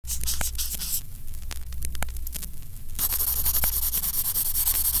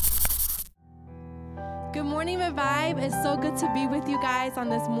morning, Revive. It's so good to be with you guys on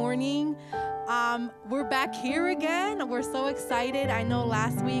this morning. We're back here again. We're so excited. I know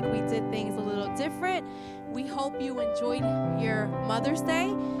last week we did things a little different. We hope you enjoyed your Mother's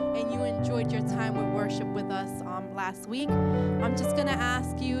Day and you enjoyed your time with worship with us last week. I'm just going to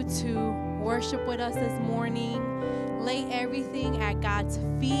ask you to worship with us this morning. Lay everything at God's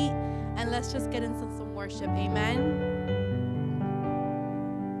feet, and let's just get into some worship. Amen.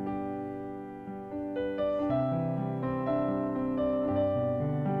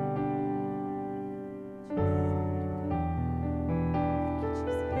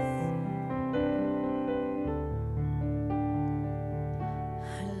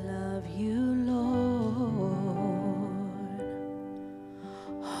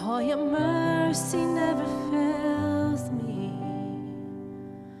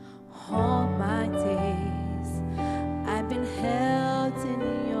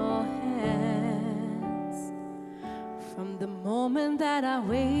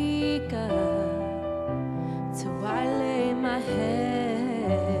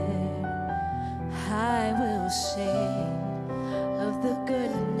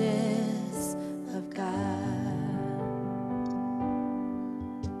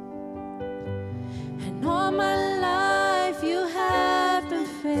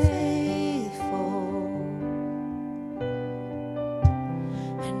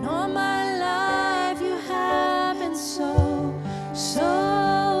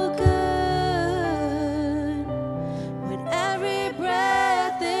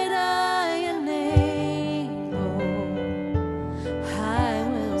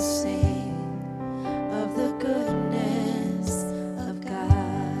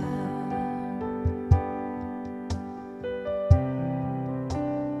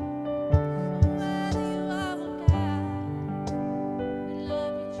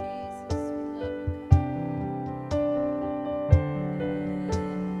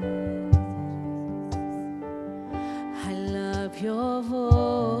 Your voice,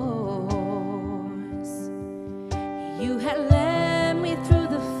 you had led me through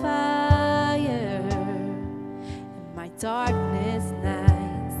the fire in my darkness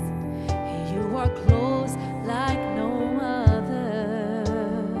nights. You are close like no other.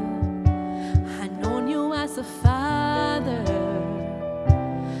 I known you as a father,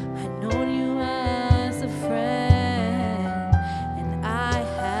 I known you as a friend, and I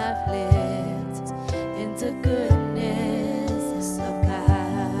have lived into good.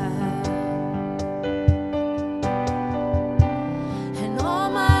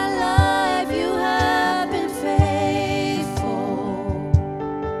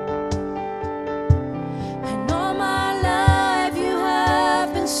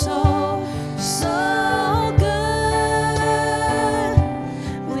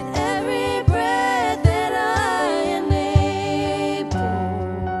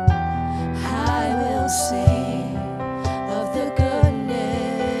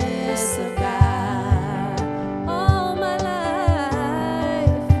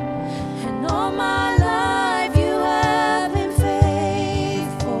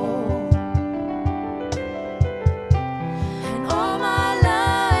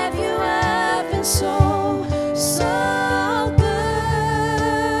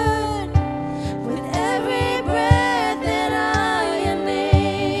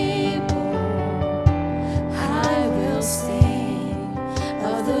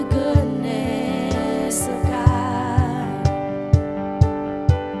 Goodness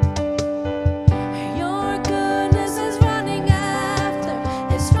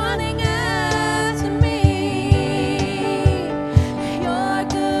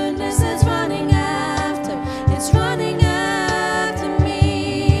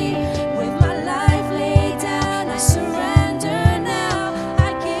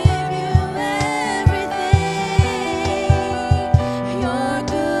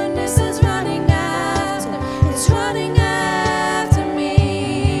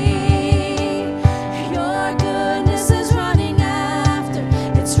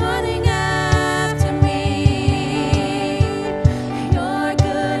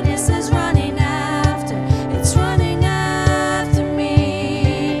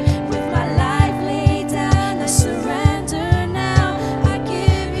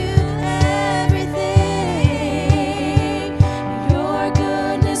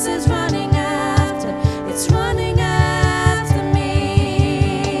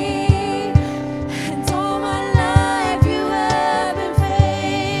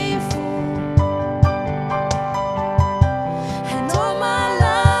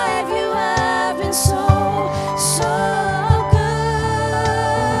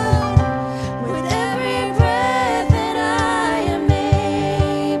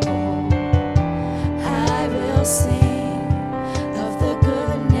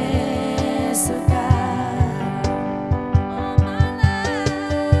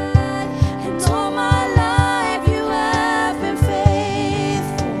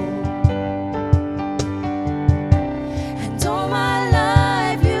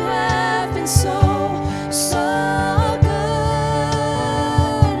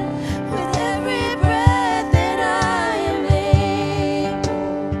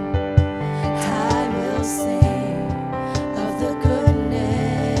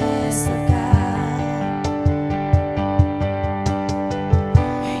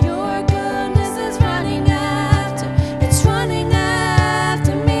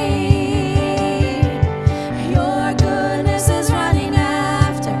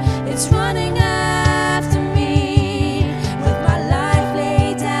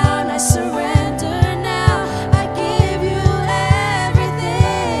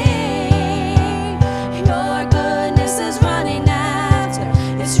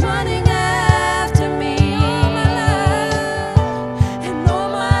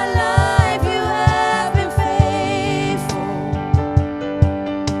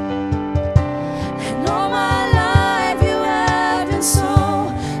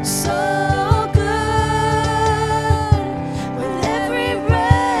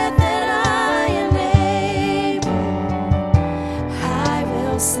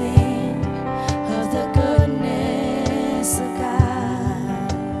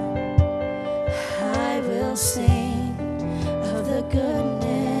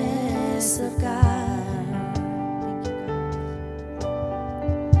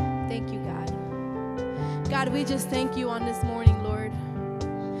God, we just thank you on this morning, Lord.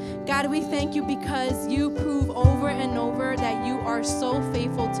 God, we thank you because you prove over and over that you are so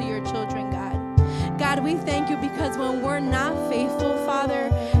faithful to your children, God. God, we thank you because when we're not faithful,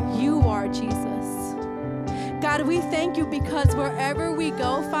 Father, you are, Jesus. God, we thank you because wherever we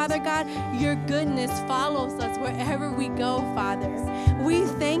go, Father God, your goodness follows us wherever we go, Father. We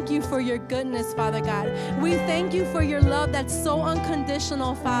thank you for your goodness, Father God. We thank you for your love that's so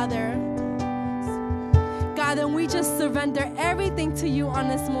unconditional, Father. God, and we just surrender everything to you on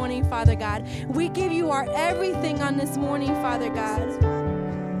this morning, Father God. We give you our everything on this morning, Father God.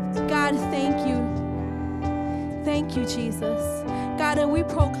 God, thank you. Thank you, Jesus. God, and we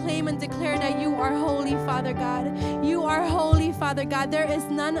proclaim and declare that you are holy, Father God. You are holy, Father God. There is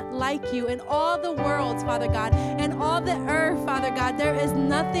none like you in all the worlds, Father God, and all the earth, Father God. There is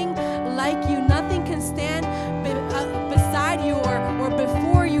nothing like you. Nothing can stand beside you or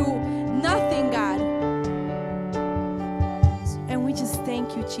before you. Nothing, God. And we just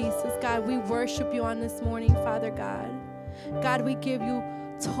thank you, Jesus. God, we worship you on this morning, Father God. God, we give you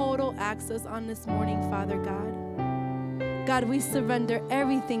total access on this morning, Father God. God, we surrender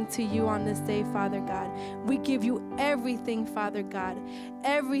everything to you on this day, Father God. We give you everything, Father God.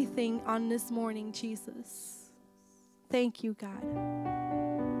 Everything on this morning, Jesus. Thank you, God.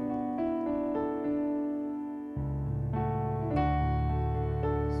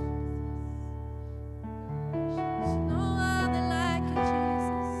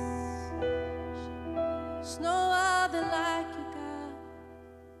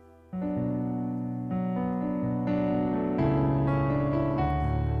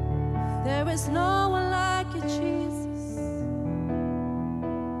 There is no one like you, Jesus.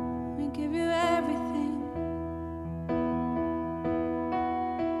 We give you everything.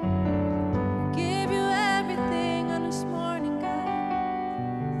 Give you everything on this morning, God.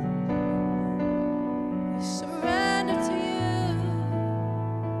 We surrender to you.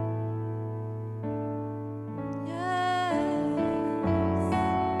 Yes.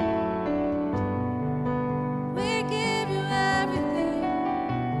 We give you everything.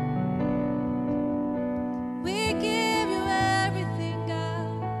 We give you everything,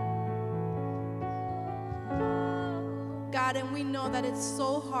 God. God, and we know that it's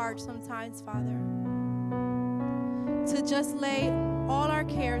so hard sometimes, Father, to just lay all our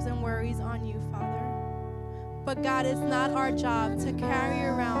cares and worries on you, Father. But God, it's not our job to carry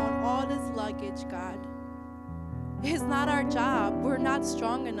around all this luggage, God. It's not our job. We're not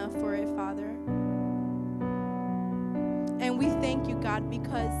strong enough for it, Father. And we thank you, God,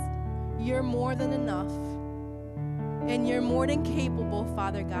 because you're more than enough. And you're more than capable,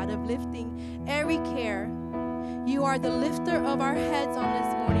 Father God, of lifting every care. You are the lifter of our heads on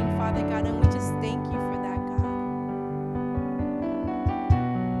this morning, Father God, and we just thank you for that, God.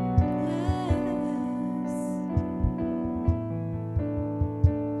 Yes.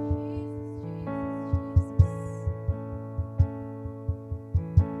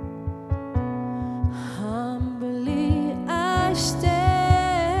 Humbly I stand.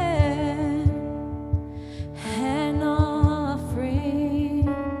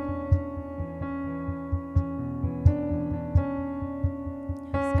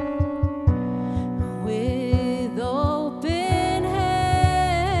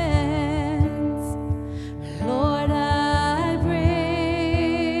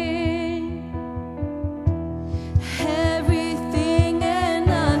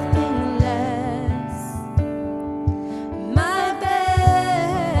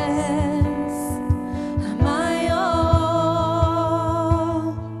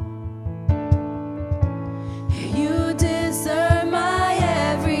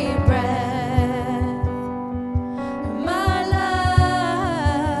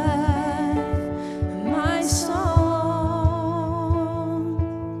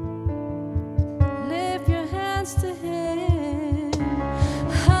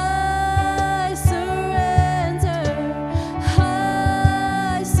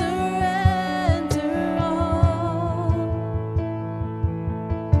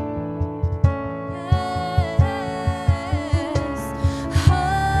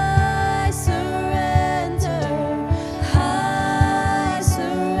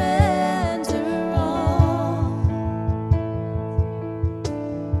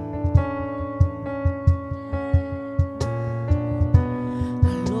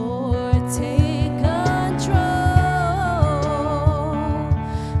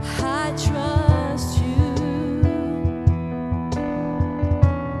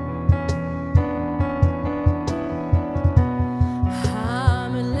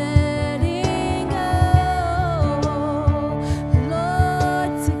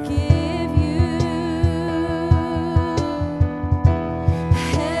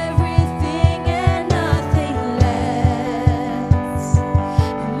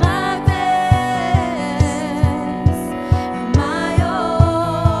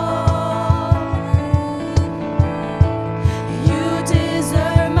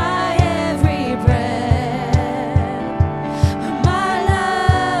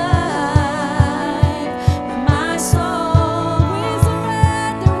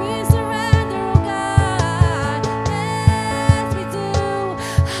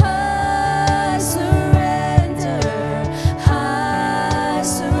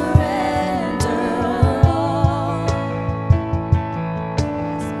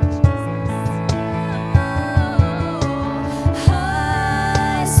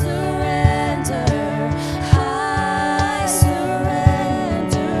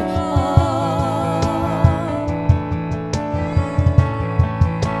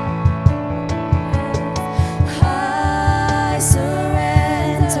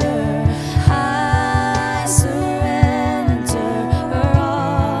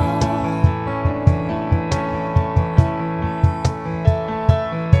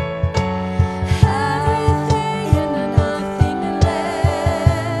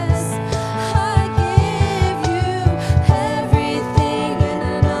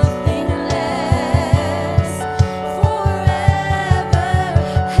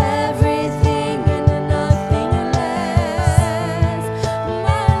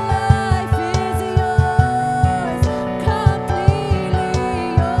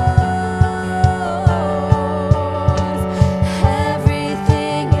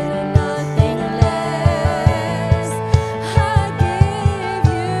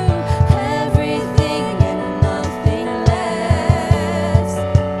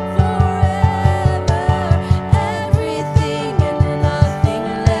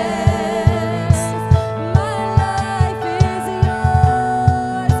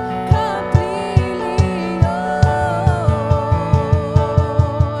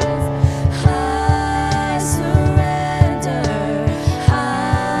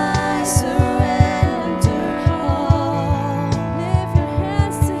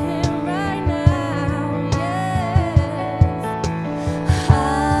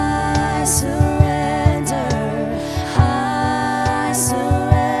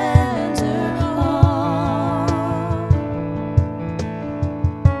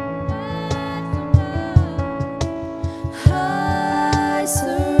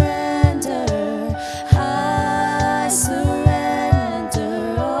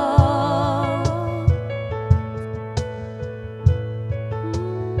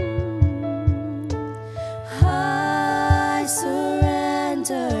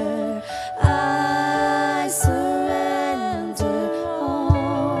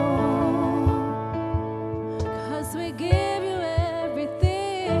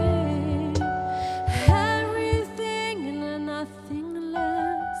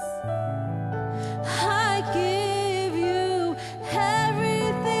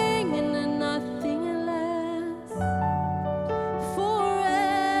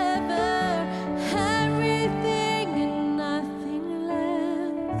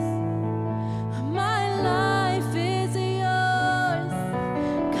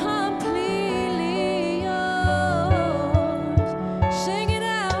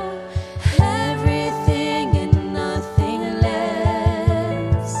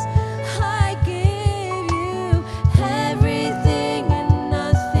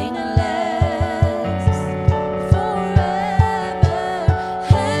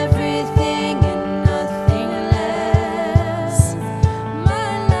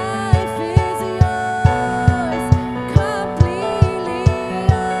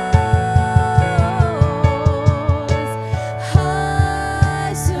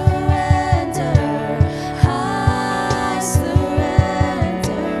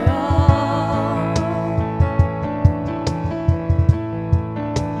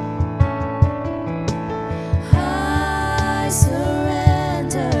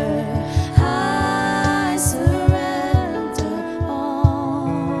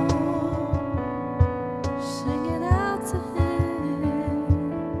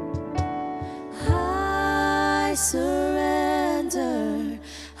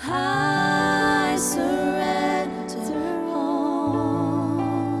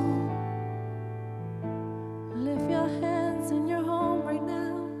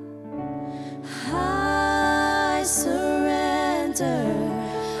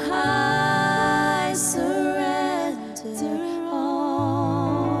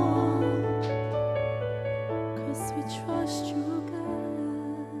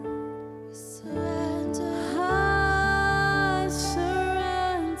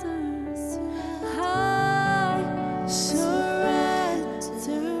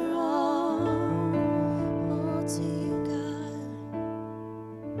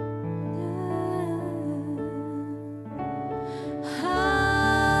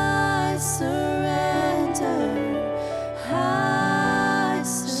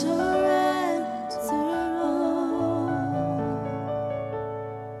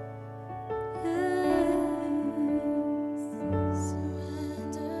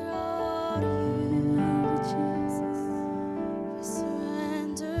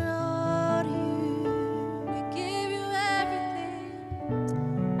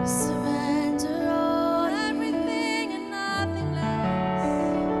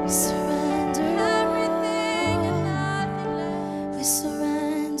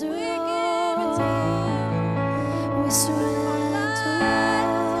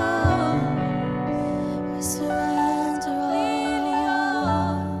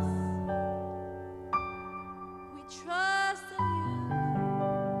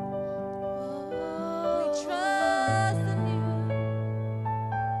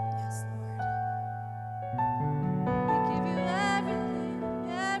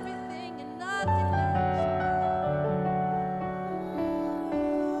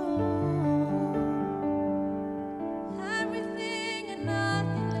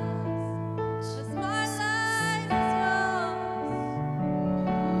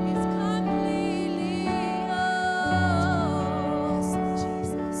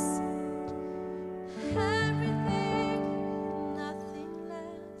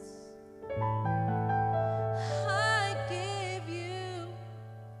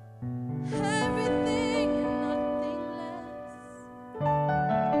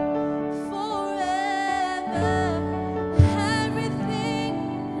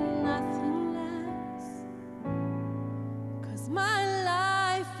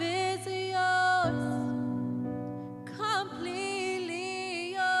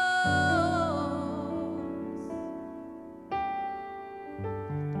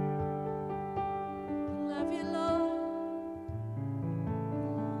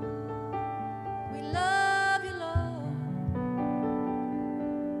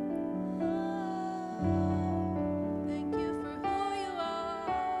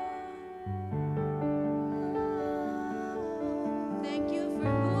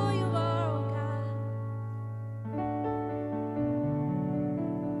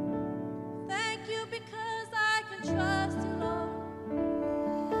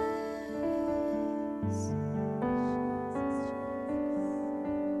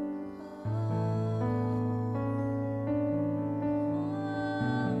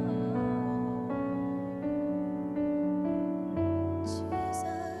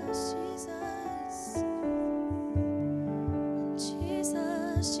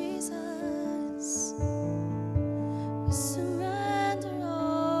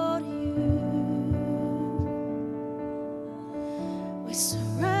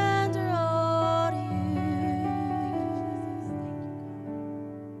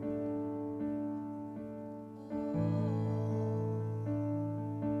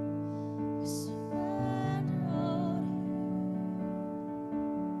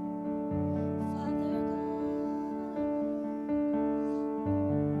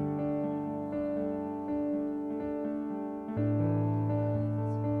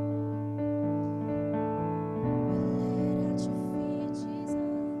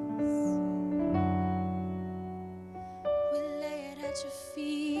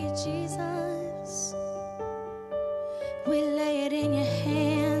 Jesus. We lay it in your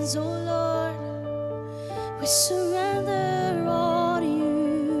hands, oh Lord. We surrender all to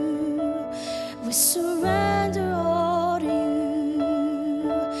you. We surrender all to you.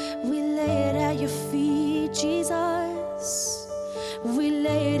 We lay it at your feet, Jesus. We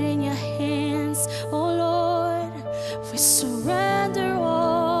lay it in your hands, oh Lord. We surrender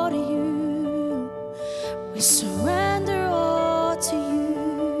all to you. We surrender all to you.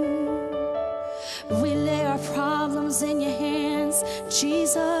 We lay our problems in your hands,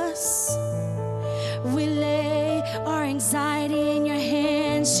 Jesus. We lay our anxiety in your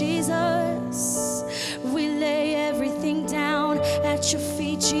hands, Jesus. We lay everything down at your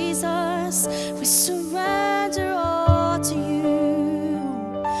feet, Jesus. We surrender all to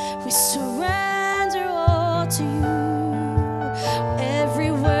you. We surrender all to you.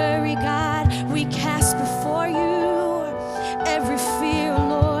 Every worry, God, we cast before you. Every fear,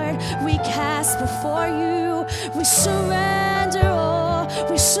 Lord, we cast before you. We surrender all.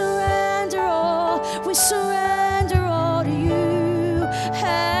 We surrender all. We surrender all to you.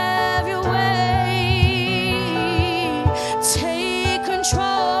 Have your way. Take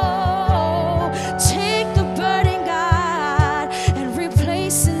control. Take the burden, God, and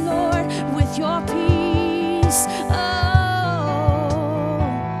replace it, Lord, with your peace. Oh,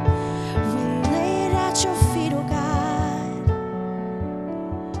 we lay it at your feet, oh God.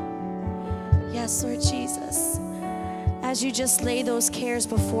 Yes, Lord Jesus. As you just lay those cares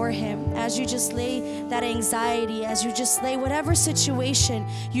before Him, as you just lay that anxiety, as you just lay whatever situation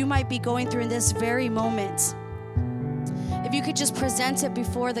you might be going through in this very moment, if you could just present it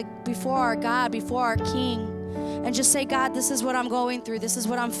before our God, before our King, and just say, God, this is what I'm going through. This is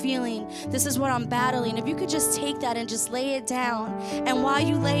what I'm feeling. This is what I'm battling. If you could just take that and just lay it down, and while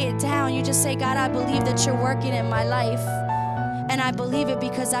you lay it down, you just say, God, I believe that you're working in my life. And I believe it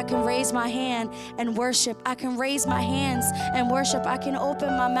because I can raise my hand and worship. I can raise my hands and worship. I can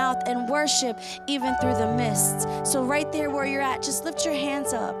open my mouth and worship even through the mist. So right there where you're at, just lift your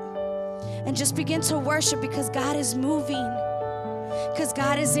hands up and just begin to worship, because God is moving, because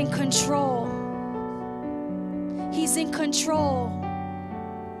God is in control. He's in control.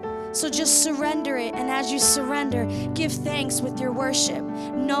 So just surrender it, and as you surrender, give thanks with your worship,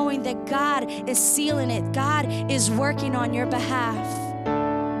 knowing that God is sealing it. God is working on your behalf.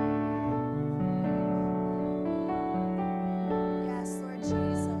 Yes, Lord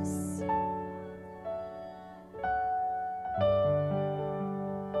Jesus.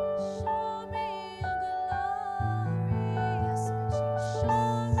 Show me your glory. Yes, Lord Jesus.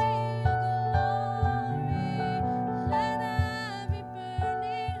 Show me your glory. Let every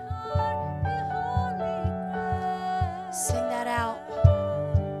burning heart be holy ground. Sing that out.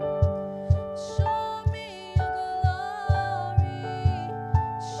 Show me your glory.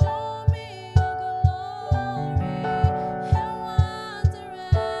 Show me your glory. And wonder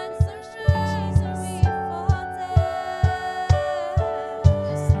and surrender before death.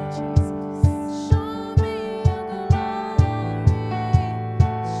 Yes, Lord Jesus. Show me your glory.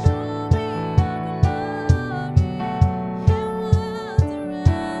 Show me your glory. And wonder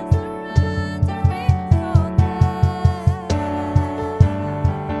and surrender before death.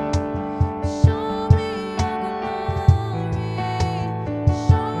 Show me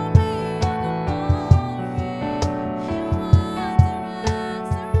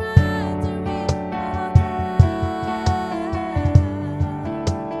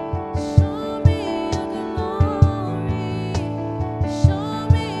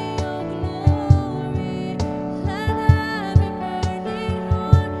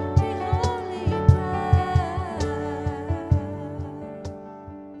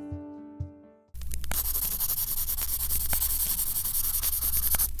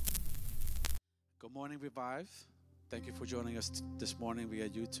Good morning, Revive. Thank you for joining us this morning via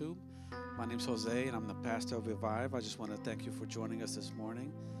YouTube. My name is Jose, and I'm the pastor of Revive. I just want to thank you for joining us this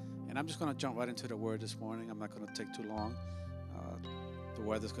morning. And I'm just going to jump right into the word this morning. I'm not going to take too long. The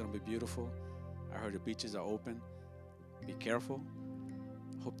weather's going to be beautiful. I heard the beaches are open. Be careful.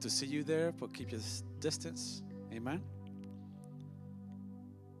 Hope to see you there, but keep your distance. Amen.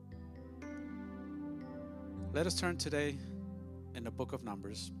 Let us turn today in the book of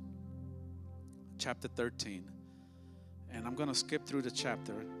Numbers, chapter 13. And I'm going to skip through the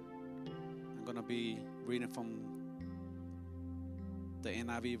chapter. I'm going to be reading from the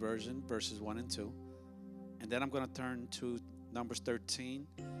NIV version, verses 1 and 2. And then I'm going to turn to Numbers 13,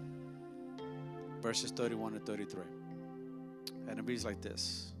 verses 31 and 33. And it reads like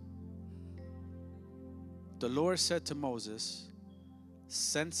this. The Lord said to Moses,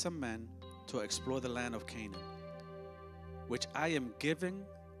 "Send some men to explore the land of Canaan, which I am giving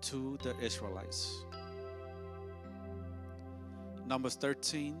to the Israelites. Numbers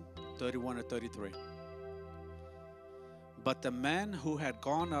 13, 31 to 33. But the men who had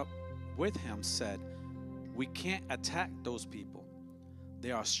gone up with him said, "We can't attack those people.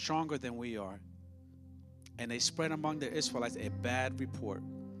 They are stronger than we are." And they spread among the Israelites a bad report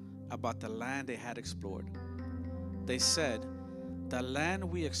about the land they had explored. They said, "The land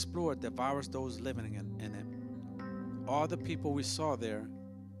we explored devours those living in it. All the people we saw there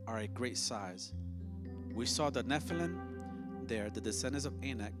are a great size. We saw the Nephilim there, the descendants of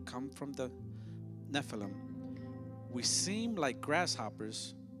Anak, come from the Nephilim. We seemed like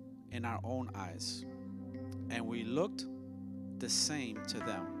grasshoppers in our own eyes, and we looked the same to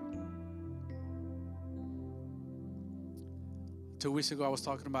them." 2 weeks ago, I was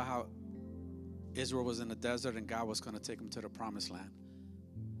talking about how Israel was in the desert and God was going to take them to the promised land.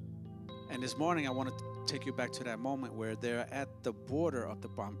 And this morning, I want to take you back to that moment where they're at the border of the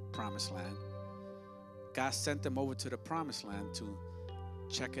promised land. God sent them over to the promised land to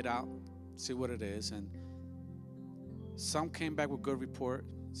check it out, see what it is. And some came back with good report,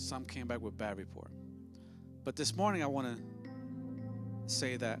 some came back with bad report. But this morning, I want to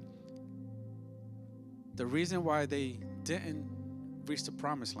say that the reason why they didn't reach the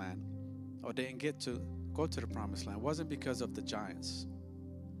promised land or didn't get to go to the promised land wasn't because of the giants.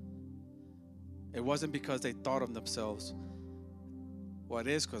 It wasn't because they thought of themselves, well, it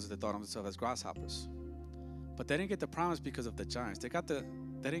is because they thought of themselves as grasshoppers. But they didn't get the promise because of the giants. They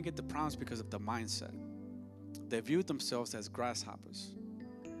didn't get the promise because of the mindset. They viewed themselves as grasshoppers.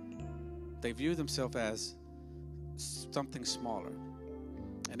 They viewed themselves as something smaller.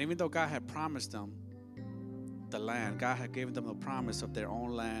 And even though God had promised them the land, God had given them the promise of their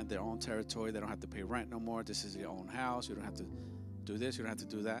own land, their own territory. They don't have to pay rent no more. This is your own house. You don't have to do this. You don't have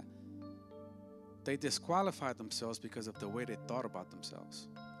to do that. They disqualified themselves because of the way they thought about themselves.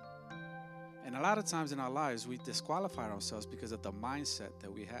 And a lot of times in our lives, we disqualify ourselves because of the mindset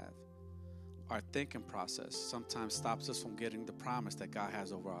that we have. Our thinking process sometimes stops us from getting the promise that God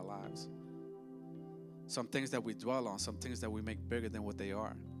has over our lives. Some things that we dwell on, some things that we make bigger than what they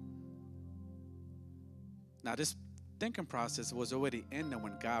are. Now, this thinking process was already in them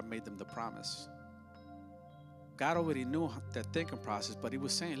when God made them the promise. God already knew that thinking process, but he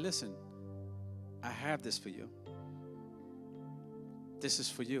was saying, listen, I have this for you. This is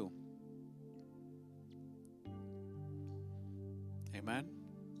for you. Amen.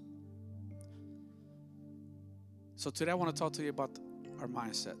 So today I want to talk to you about our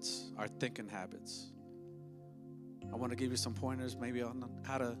mindsets, our thinking habits. I want to give you some pointers maybe on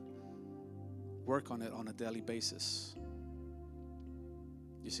how to work on it on a daily basis.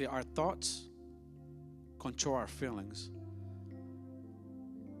 You see, our thoughts control our feelings,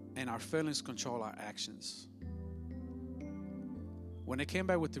 and our feelings control our actions. When they came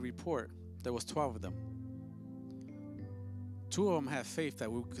back with the report, there was 12 of them. 2 of them had faith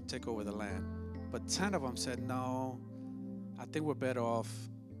that we could take over the land, but 10 of them said, no, I think we're better off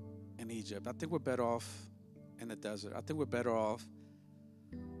in Egypt. I think we're better off in the desert. I think we're better off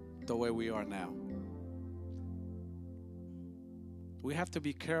the way we are now. We have to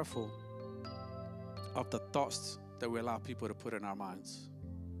be careful of the thoughts that we allow people to put in our minds.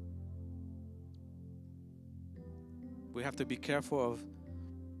 We have to be careful of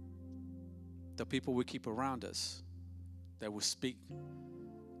the people we keep around us that will speak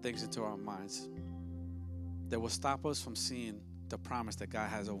things into our minds, that will stop us from seeing the promise that God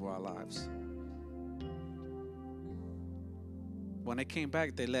has over our lives. When they came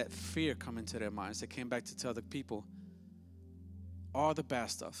back, they let fear come into their minds. They came back to tell the people all the bad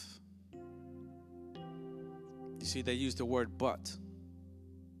stuff. You see, they used the word but.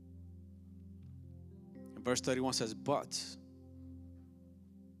 And verse 31 says, but.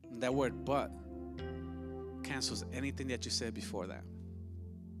 And that word but cancels anything that you said before that.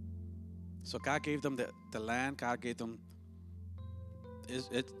 So God gave them the land. God gave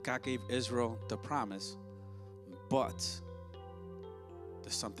Israel the promise. But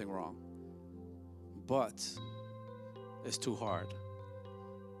there's something wrong. But it's too hard.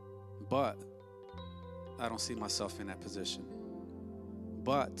 But I don't see myself in that position.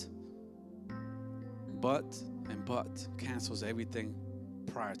 But cancels everything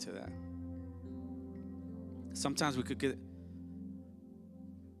prior to that. Sometimes we could get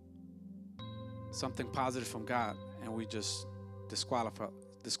something positive from God and we just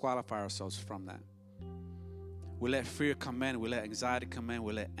disqualify ourselves from that. We let fear come in, we let anxiety come in,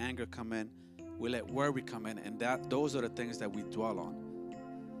 we let anger come in, we let worry come in, and those are the things that we dwell on.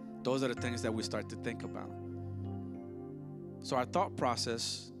 Those are the things that we start to think about. So our thought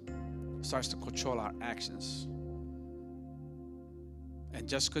process starts to control our actions. And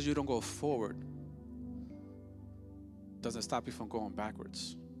just because you don't go forward doesn't stop you from going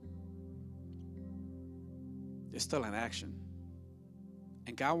backwards. It's still an action.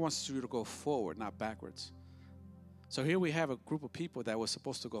 And God wants you to go forward, not backwards. So here we have a group of people that were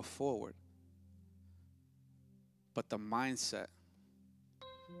supposed to go forward, but the mindset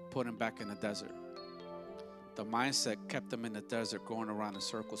put them back in the desert. The mindset kept them in the desert going around in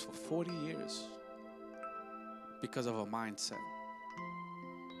circles for 40 years because of a mindset.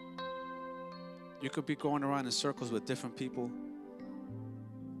 You could be going around in circles with different people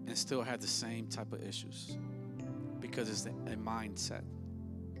and still have the same type of issues because it's a mindset.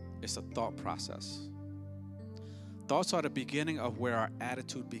 It's a thought process. Thoughts are the beginning of where our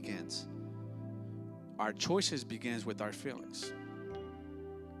attitude begins. Our choices begins with our feelings.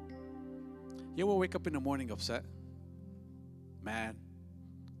 You ever wake up in the morning upset? Mad?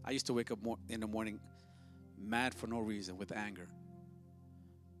 I used to wake up in the morning mad for no reason, with anger.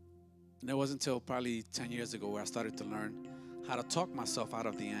 And it wasn't until probably 10 years ago where I started to learn how to talk myself out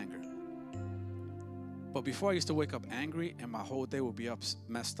of the anger. But before I used to wake up angry and my whole day would be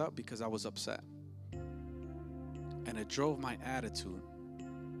messed up because I was upset. And it drove my attitude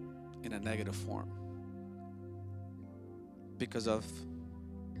in a negative form because of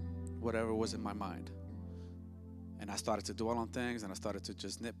whatever was in my mind. And I started to dwell on things and I started to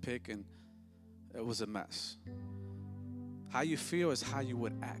just nitpick, and it was a mess. How you feel is how you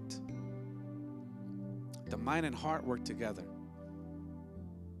would act. The mind and heart work together.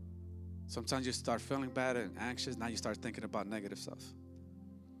 Sometimes you start feeling bad and anxious, now you start thinking about negative stuff.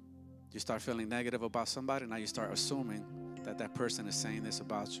 You start feeling negative about somebody, now you start assuming that that person is saying this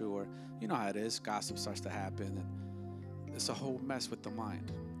about you, or you know how it is, gossip starts to happen, and it's a whole mess with the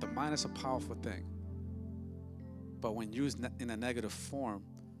mind. The mind is a powerful thing, but when used in a negative form,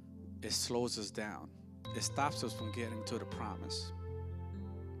 it slows us down. It stops us from getting to the promise.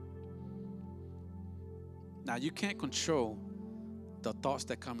 Now, you can't control the thoughts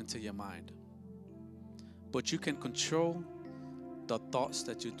that come into your mind, but you can control the thoughts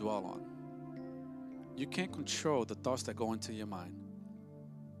that you dwell on. You can't control the thoughts that go into your mind,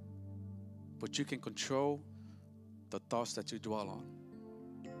 but you can control the thoughts that you dwell on.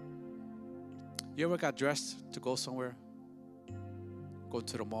 You ever got dressed to go somewhere? Go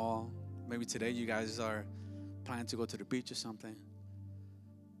to the mall? Maybe today you guys are planning to go to the beach or something.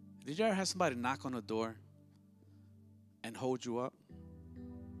 Did you ever have somebody knock on the door and hold you up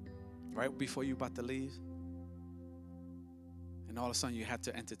right before you're about to leave? And all of a sudden you have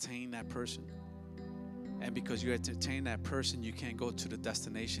to entertain that person. And because you entertain that person, you can't go to the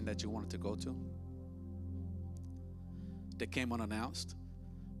destination that you wanted to go to. They came unannounced.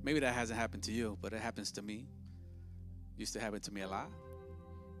 Maybe that hasn't happened to you, but it happens to me. Used to happen to me a lot.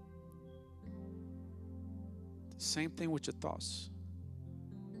 Same thing with your thoughts.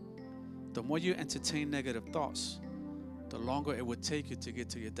 The more you entertain negative thoughts, the longer it would take you to get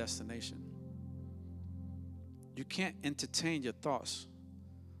to your destination. You can't entertain your thoughts.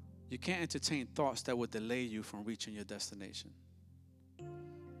 You can't entertain thoughts that would delay you from reaching your destination.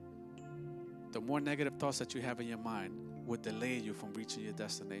 The more negative thoughts that you have in your mind would delay you from reaching your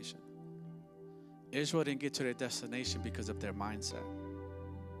destination. Israel didn't get to their destination because of their mindset.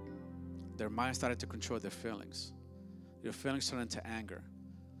 Their mind started to control their feelings. Your feelings turned into anger.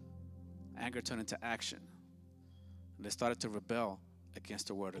 Anger turned into action. And they started to rebel against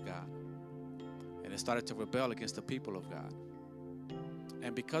the word of God. And they started to rebel against the people of God.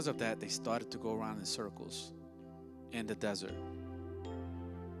 And because of that, they started to go around in circles in the desert.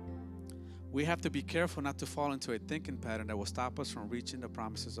 We have to be careful not to fall into a thinking pattern that will stop us from reaching the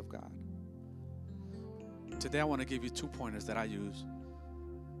promises of God. Today, I want to give you 2 pointers that I use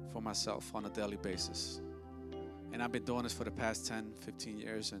for myself on a daily basis. And I've been doing this for the past 10, 15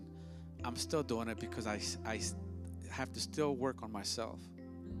 years, and I'm still doing it because I have to still work on myself.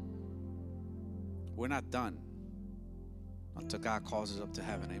 We're not done until God calls us up to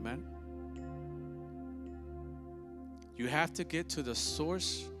heaven. Amen? You have to get to the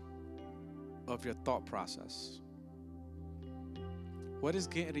source of your thought process. What is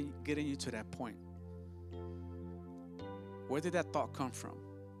getting you to that point? Where did that thought come from?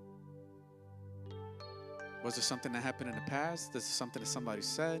 Was it something that happened in the past? Was it something that somebody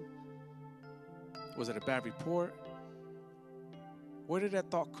said? Was it a bad report? Where did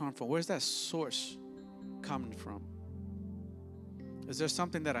that thought come from? Where's that source coming from? Is there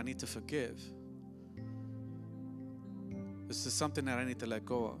something that I need to forgive? Is there something that I need to let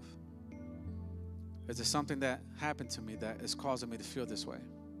go of? Is there something that happened to me that is causing me to feel this way?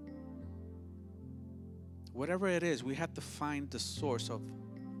 Whatever it is, we have to find the source of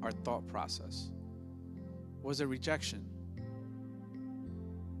our thought process. Was it rejection?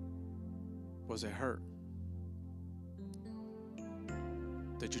 Was it hurt?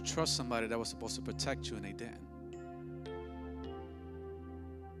 Did you trust somebody that was supposed to protect you and they didn't?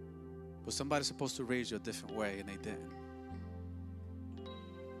 Was somebody supposed to raise you a different way and they didn't?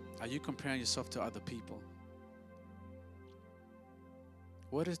 Are you comparing yourself to other people?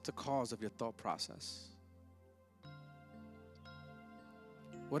 What is the cause of your thought process?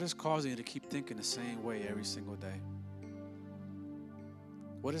 What is causing you to keep thinking the same way every single day?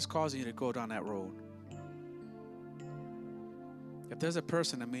 What is causing you to go down that road? If there's a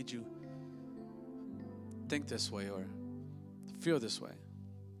person that made you think this way or feel this way,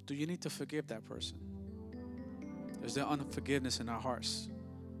 do you need to forgive that person? Is there unforgiveness in our hearts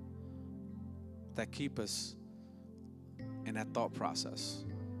that keep us in that thought process?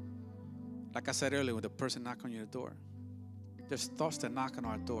 Like I said earlier, when the person knocks on your door, there's thoughts that knock on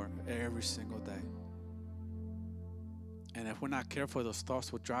our door every single day. And if we're not careful, those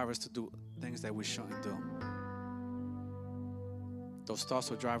thoughts will drive us to do things that we shouldn't do. Those thoughts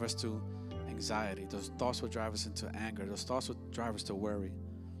will drive us to anxiety. Those thoughts will drive us into anger. Those thoughts will drive us to worry.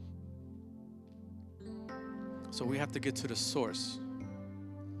 So we have to get to the source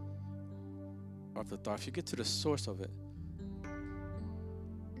of the thought. If you get to the source of it,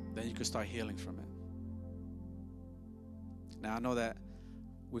 then you can start healing from it. Now, I know that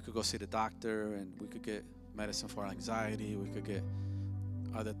we could go see the doctor and we could get medicine for our anxiety. We could get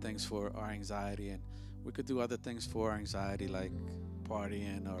other things for our anxiety. And we could do other things for our anxiety, like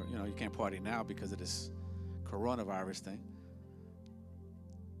partying, or, you can't party now because of this coronavirus thing.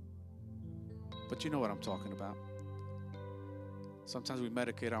 But you know what I'm talking about. Sometimes we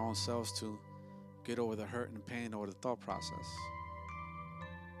medicate our own selves to get over the hurt and pain or the thought process.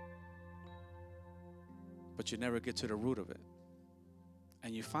 But you never get to the root of it.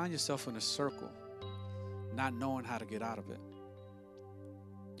 And you find yourself in a circle, not knowing how to get out of it.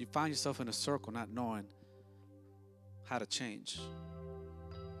 You find yourself in a circle, not knowing how to change.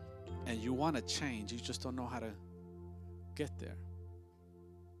 And you want to change, you just don't know how to get there.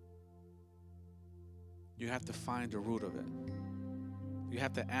 You have to find the root of it. You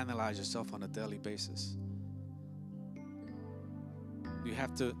have to analyze yourself on a daily basis. You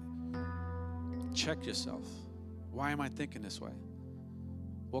have to check yourself. Why am I thinking this way?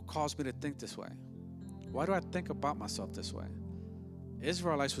 What caused me to think this way? Why do I think about myself this way?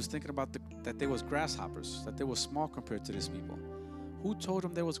 Israelites was thinking about that they was grasshoppers, that they were small compared to these people. Who told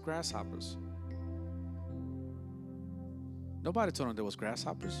them there was grasshoppers? Nobody told them there was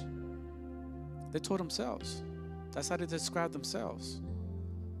grasshoppers. They told themselves. That's how they describe themselves.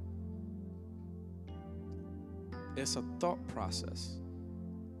 It's a thought process.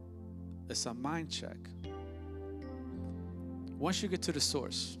 It's a mind check. Once you get to the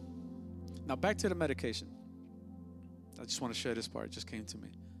source. Now back to the medication. I just want to share this part. It just came to me.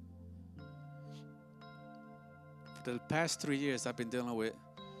 For the past 3 years, I've been dealing with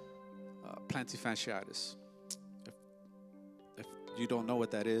plantar fasciitis. If you don't know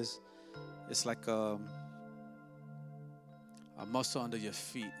what that is, it's like a muscle under your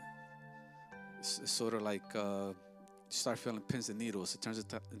feet. It's sort of like you start feeling pins and needles. It turns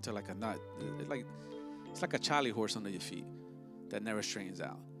into like a nut. It's like a Charlie horse under your feet that never straightens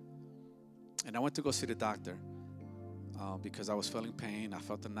out. And I went to go see the doctor because I was feeling pain. I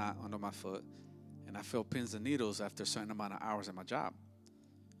felt a knot under my foot. And I felt pins and needles after a certain amount of hours at my job.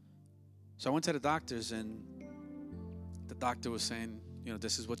 So I went to the doctors, and the doctor was saying,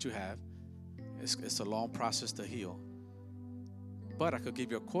 this is what you have. It's a long process to heal. But I could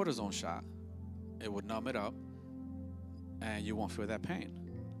give you a cortisone shot. It would numb it up, and you won't feel that pain.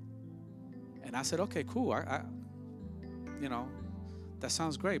 And I said, okay, cool. That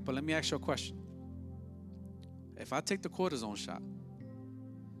sounds great, but let me ask you a question. If I take the cortisone shot,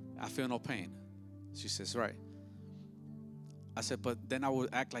 I feel no pain. She says, right. I said, but then I would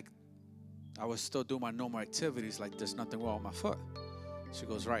act like I would still do my normal activities, like there's nothing wrong with my foot. She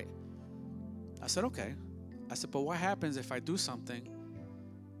goes, right. I said, okay. I said, but what happens if I do something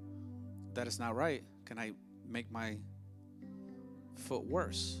that is not right? Can I make my foot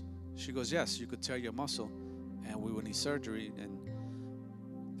worse? She goes, yes, you could tear your muscle, and we would need surgery, and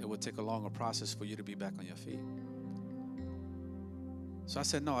it would take a longer process for you to be back on your feet. So I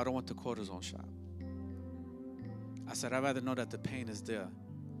said, no, I don't want the cortisone shot. I said, I'd rather know that the pain is there,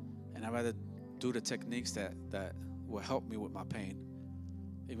 and I'd rather do the techniques that will help me with my pain,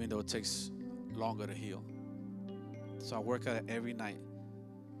 even though it takes longer to heal. So I work at it every night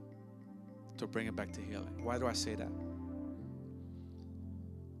to bring it back to healing. Why do I say that?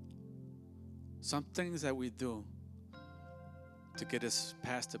 Some things that we do to get us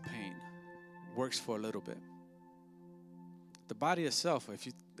past the pain works for a little bit. The body itself,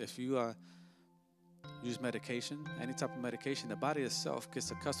 if you use medication, any type of medication, the body itself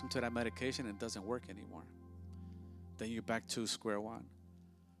gets accustomed to that medication and doesn't work anymore. Then you're back to square one.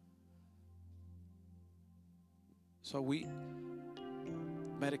 So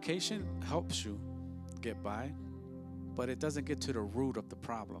medication helps you get by, but it doesn't get to the root of the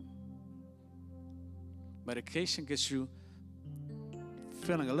problem. Medication gets you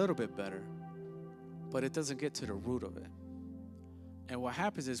feeling a little bit better, but it doesn't get to the root of it. And what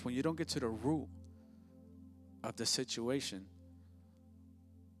happens is when you don't get to the root of the situation,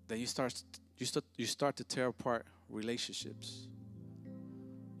 then you start to tear apart relationships.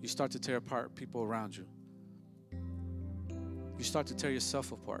 You start to tear apart people around you. You start to tear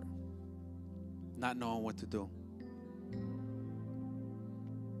yourself apart, not knowing what to do.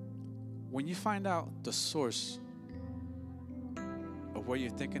 When you find out the source of where your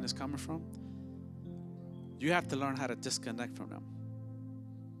thinking is coming from, you have to learn how to disconnect from them.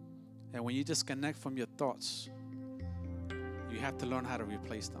 And when you disconnect from your thoughts, you have to learn how to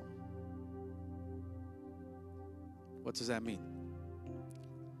replace them. What does that mean?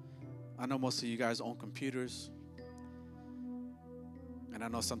 I know most of you guys own computers. And I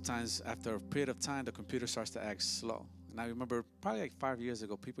know sometimes after a period of time, the computer starts to act slow. And I remember probably like 5 years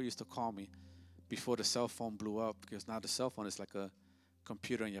ago, people used to call me before the cell phone blew up, because now the cell phone is like a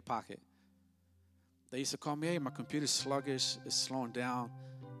computer in your pocket. They used to call me, hey, my computer's sluggish, it's slowing down.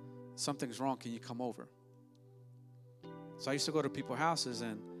 Something's wrong, can you come over? So I used to go to people's houses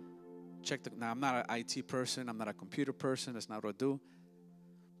and check now I'm not an IT person, I'm not a computer person, that's not what I do.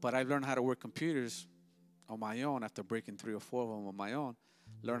 But I learned how to work computers on my own after breaking 3 or 4 of them on my own,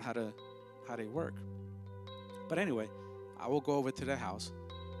 learn how they work. But anyway, I will go over to their house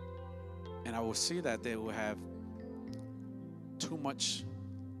and I will see that they will have too much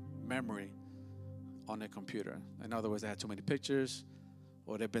memory on their computer. In other words, they had too many pictures,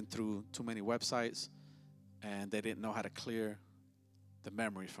 or they've been through too many websites and they didn't know how to clear the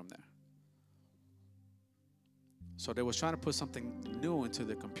memory from there. So they was trying to put something new into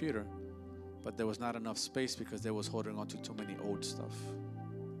the computer, but there was not enough space because they was holding on to too many old stuff.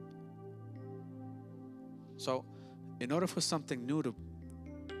 So in order for something new to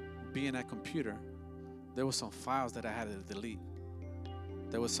be in that computer, there were some files that I had to delete.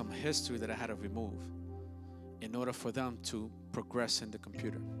 There was some history that I had to remove in order for them to progress in the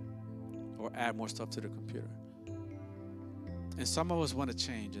computer or add more stuff to the computer. And some of us want to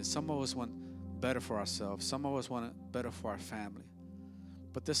change, and some of us want better for ourselves. Some of us want better for our family.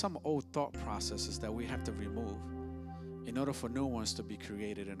 But there's some old thought processes that we have to remove in order for new ones to be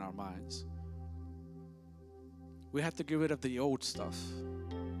created in our minds. We have to get rid of the old stuff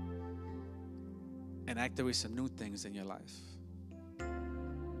and activate some new things in your life.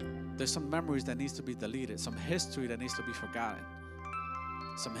 There's some memories that needs to be deleted, some history that needs to be forgotten,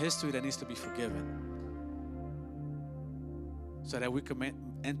 some history that needs to be forgiven, so that we can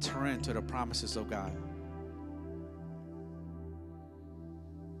enter into the promises of God.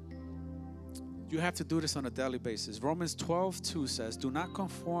 You have to do this on a daily basis. Romans 12:2 says, do not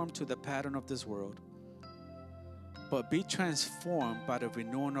conform to the pattern of this world, but be transformed by the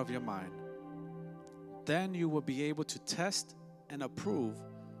renewing of your mind. Then you will be able to test and approve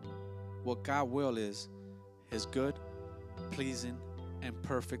what God's will is, His good, pleasing, and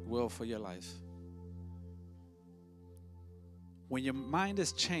perfect will for your life. When your mind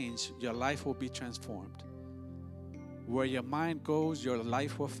is changed, your life will be transformed. Where your mind goes, your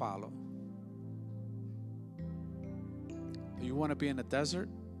life will follow. Do you want to be in the desert,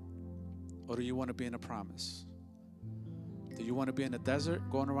 or do you want to be in a promise? Do you want to be in the desert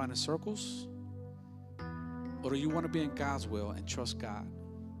going around in circles, or do you want to be in God's will and trust God?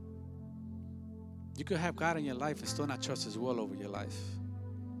 You could have God in your life and still not trust His will over your life.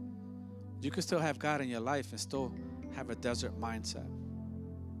 You could still have God in your life and still have a desert mindset.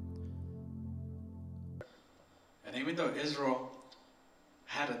 And even though Israel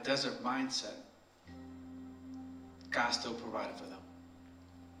had a desert mindset, God still provided for them.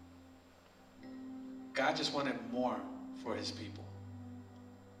 God just wanted more for His people.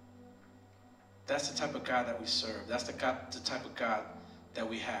 That's the type of God that we serve. That's the type of God that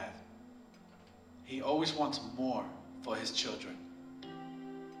we have. He always wants more for His children.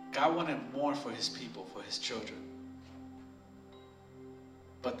 God wanted more for His people, for His children.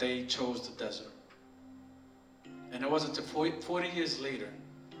 But they chose the desert. And it wasn't until 40 years later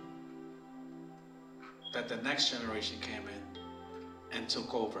that the next generation came in and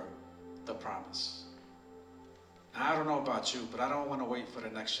took over the promise. And I don't know about you, but I don't want to wait for the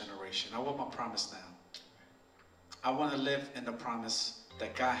next generation. I want my promise now. I want to live in the promise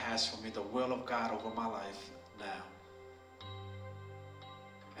that God has for me, the will of God over my life now.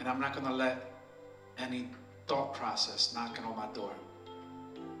 And I'm not going to let any thought process knocking on my door,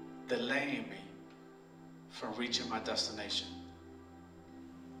 delaying me from reaching my destination.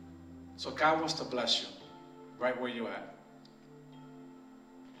 So God wants to bless you right where you're at.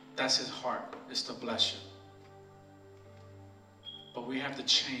 That's his heart, is to bless you. But we have to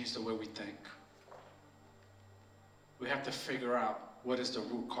change the way we think. We have to figure out what is the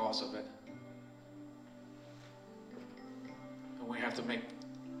root cause of it. And we have to make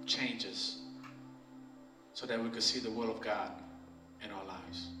changes so that we can see the will of God in our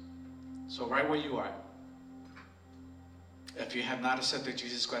lives. So right where you are, if you have not accepted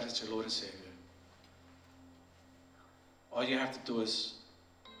Jesus Christ as your Lord and Savior, all you have to do is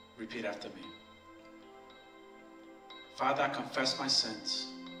repeat after me. Father, I confess my sins.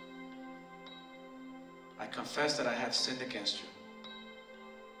 I confess that I have sinned against you.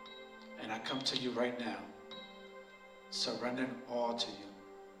 And I come to you right now, surrendering all to you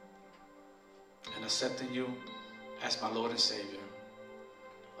and accepting you as my Lord and Savior,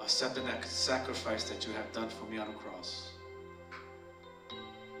 accepting that sacrifice that you have done for me on the cross.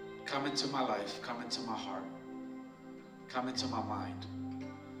 Come into my life, come into my heart, come into my mind.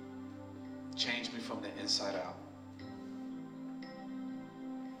 Change me from the inside out.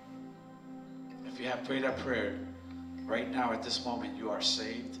 If you have prayed that prayer, right now at this moment you are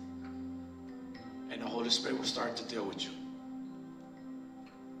saved, and the Holy Spirit will start to deal with you.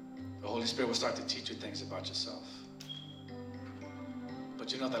 The Holy Spirit will start to teach you things about yourself.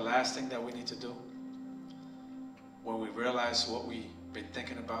 But you know the last thing that we need to do when we realize what we've been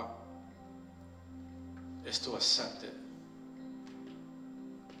thinking about is to accept it.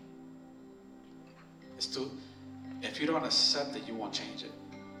 If you don't accept it, you won't change it.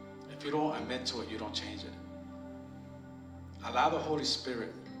 If you don't admit to it, you don't change it. Allow the Holy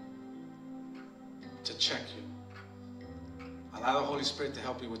Spirit to check you. Allow the Holy Spirit to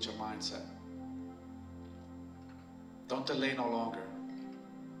help you with your mindset. Don't delay no longer.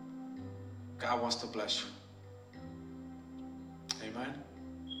 God wants to bless you. Amen.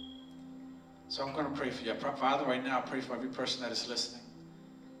 So I'm going to pray for you. Father, right now I pray for every person that is listening.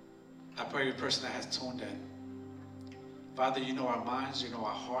 I pray every person that has tuned in. Father, you know our minds, you know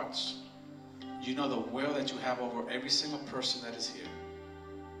our hearts. You know the will that you have over every single person that is here.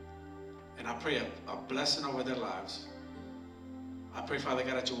 And I pray a blessing over their lives. I pray, Father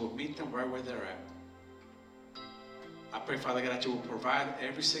God, that you will meet them right where they're at. I pray, Father God, that you will provide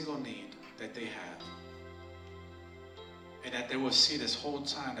every single need that they have. And that they will see this whole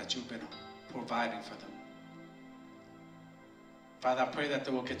time that you've been providing for them. Father, I pray that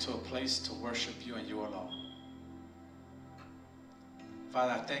they will get to a place to worship you and you alone.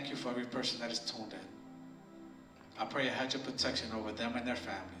 Father, I thank you for every person that is tuned in. I pray a hedge of protection over them and their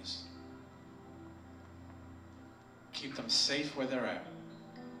families. Keep them safe where they're at.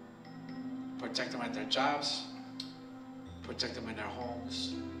 Protect them at their jobs. Protect them in their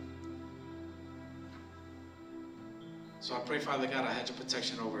homes. So I pray, Father God, a hedge of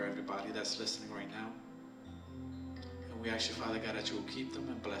protection over everybody that's listening right now. And we ask you, Father God, that you will keep them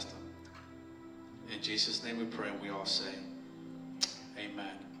and bless them. In Jesus' name we pray, and we all say,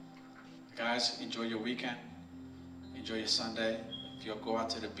 amen. Guys, enjoy your weekend. Enjoy your Sunday. If you'll go out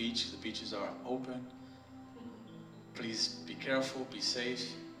to the beaches are open. Please be careful, be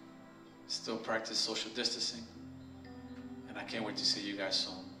safe. Still practice social distancing. And I can't wait to see you guys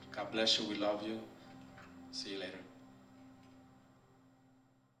soon. God bless you. We love you. See you later.